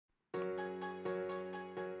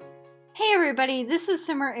Hey everybody, this is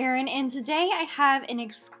Summer Erin, and today I have an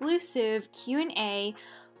exclusive Q&A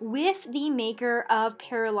with the maker of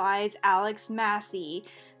Paralives, Alex Massey.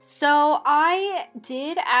 So I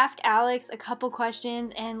did ask Alex a couple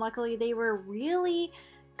questions, and luckily they were really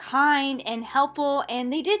kind and helpful,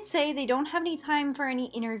 and they did say they don't have any time for any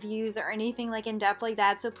interviews or anything like in-depth like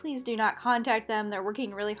that, so please do not contact them. They're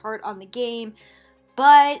working really hard on the game.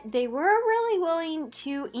 But they were really willing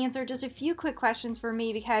to answer just a few quick questions for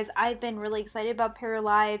me because I've been really excited about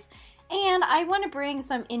Paralives and I want to bring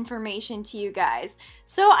some information to you guys.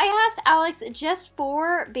 So I asked Alex just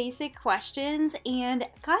 4 basic questions and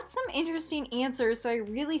got some interesting answers, so I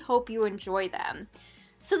really hope you enjoy them.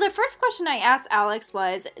 So the first question I asked Alex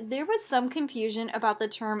was, there was some confusion about the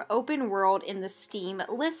term open world in the Steam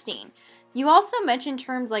listing. You also mentioned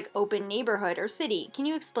terms like open neighborhood or city. Can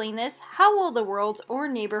you explain this? How will the worlds or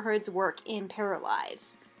neighborhoods work in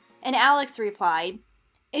Paralives? And Alex replied,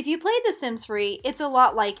 if you played The Sims Free, it's a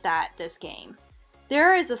lot like that, this game.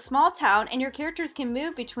 There is a small town and your characters can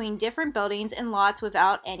move between different buildings and lots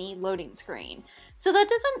without any loading screen. So that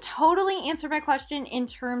doesn't totally answer my question in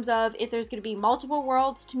terms of if there's going to be multiple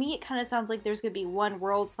worlds. To me, it kind of sounds like there's going to be one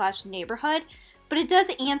world / neighborhood. But it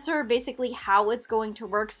does answer basically how it's going to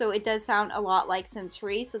work, so it does sound a lot like Sims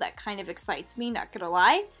 3, so that kind of excites me, not gonna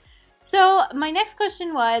lie. So my next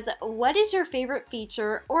question was, what is your favorite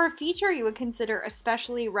feature or a feature you would consider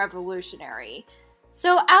especially revolutionary?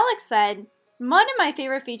 So Alex said, one of my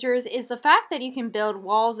favorite features is the fact that you can build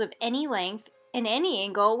walls of any length and any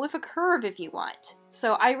angle with a curve if you want.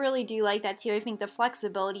 So I really do like that too. I think the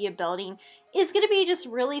flexibility of building is gonna be just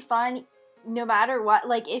really fun. No matter what,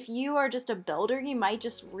 like if you are just a builder, you might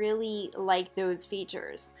just really like those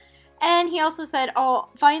features. And he also said, I'll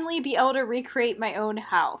finally be able to recreate my own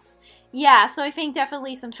house. Yeah, so I think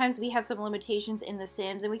definitely sometimes we have some limitations in The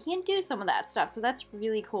Sims and we can't do some of that stuff, so that's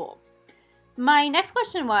really cool. My next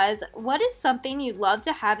question was, what is something you'd love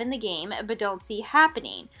to have in the game but don't see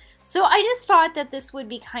happening? So I just thought that this would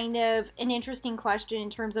be kind of an interesting question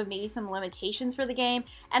in terms of maybe some limitations for the game.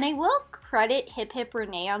 And I will credit Hip Hip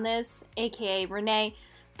Renee on this, aka Renee,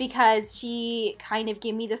 because she kind of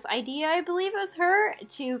gave me this idea, I believe it was her,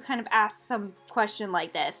 to kind of ask some question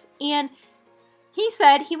like this. And he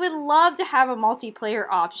said he would love to have a multiplayer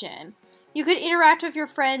option. You could interact with your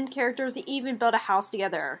friends, characters, and even build a house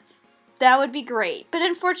together. That would be great, but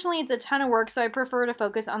unfortunately it's a ton of work, so I prefer to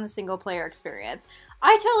focus on the single player experience.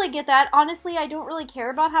 I totally get that. Honestly, I don't really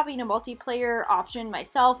care about having a multiplayer option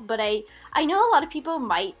myself, but I know a lot of people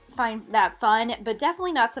might find that fun, but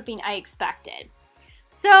definitely not something I expected.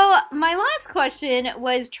 So my last question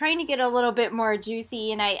was trying to get a little bit more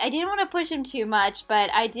juicy, and I didn't want to push him too much,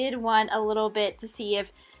 but I did want a little bit to see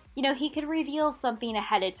if, you know, he could reveal something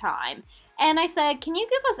ahead of time. And I said, can you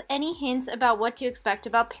give us any hints about what to expect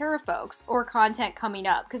about Parafolks or content coming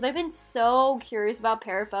up? Because I've been so curious about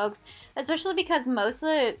Parafolks, especially because most of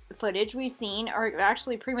the footage we've seen, or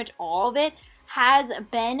actually pretty much all of it, has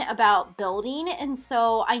been about building. And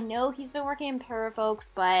so I know he's been working in Parafolks,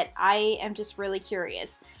 but I am just really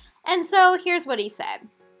curious. And so here's what he said.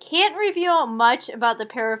 Can't reveal much about the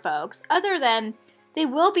Parafolks other than they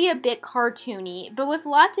will be a bit cartoony, but with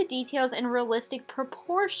lots of details and realistic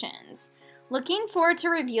proportions. Looking forward to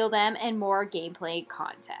reveal them and more gameplay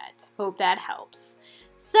content. Hope that helps.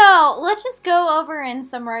 So let's just go over and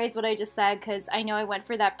summarize what I just said because I know I went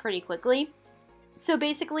for that pretty quickly. So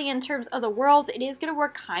basically in terms of the worlds, it is going to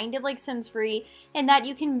work kind of like Sims 3 in that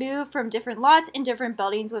you can move from different lots and different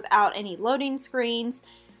buildings without any loading screens.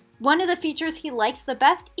 One of the features he likes the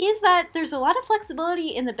best is that there's a lot of flexibility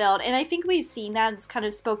in the build, and I think we've seen that. It's kind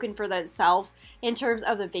of spoken for itself in terms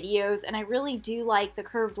of the videos, and I really do like the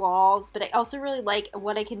curved walls, but I also really like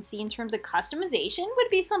what I can see in terms of customization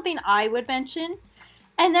would be something I would mention.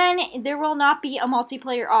 And then there will not be a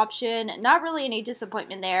multiplayer option, not really any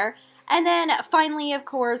disappointment there. And then finally, of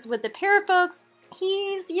course, with the Parafolks,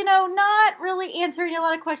 he's, you know, not really answering a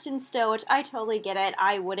lot of questions still, which I totally get it.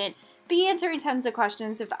 I wouldn't be answering tons of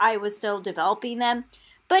questions if I was still developing them.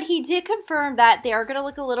 But he did confirm that they are going to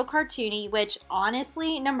look a little cartoony, which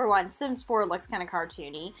honestly, number one, Sims 4 looks kind of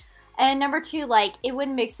cartoony. And number two, like, it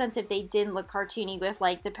wouldn't make sense if they didn't look cartoony with,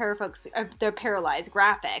 like, the Parafolks, the Paralives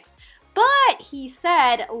graphics. But he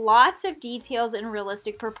said lots of details and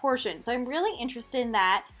realistic proportions. So I'm really interested in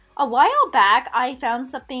that. A while back, I found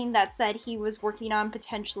something that said he was working on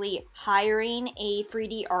potentially hiring a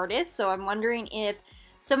 3D artist. So I'm wondering if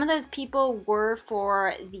some of those people were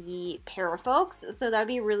for the Parafolks, so that'd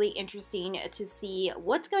be really interesting to see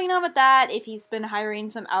what's going on with that, if he's been hiring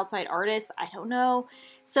some outside artists, I don't know.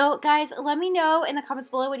 So guys, let me know in the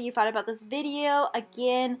comments below what you thought about this video.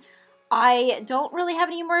 Again, I don't really have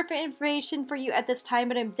any more information for you at this time,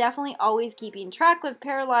 but I'm definitely always keeping track with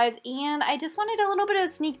Paralives, and I just wanted a little bit of a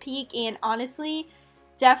sneak peek, and honestly,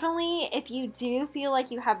 definitely if you do feel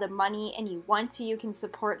like you have the money and you want to, you can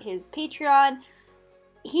support his Patreon.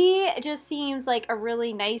 He just seems like a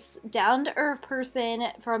really nice, down-to-earth person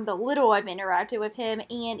from the little I've interacted with him,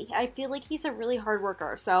 and I feel like he's a really hard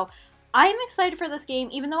worker, so I'm excited for this game,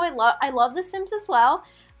 even though I love The Sims as well.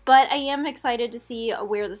 But I am excited to see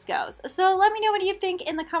where this goes. So let me know what you think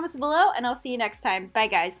in the comments below, and I'll see you next time. Bye,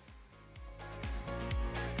 guys.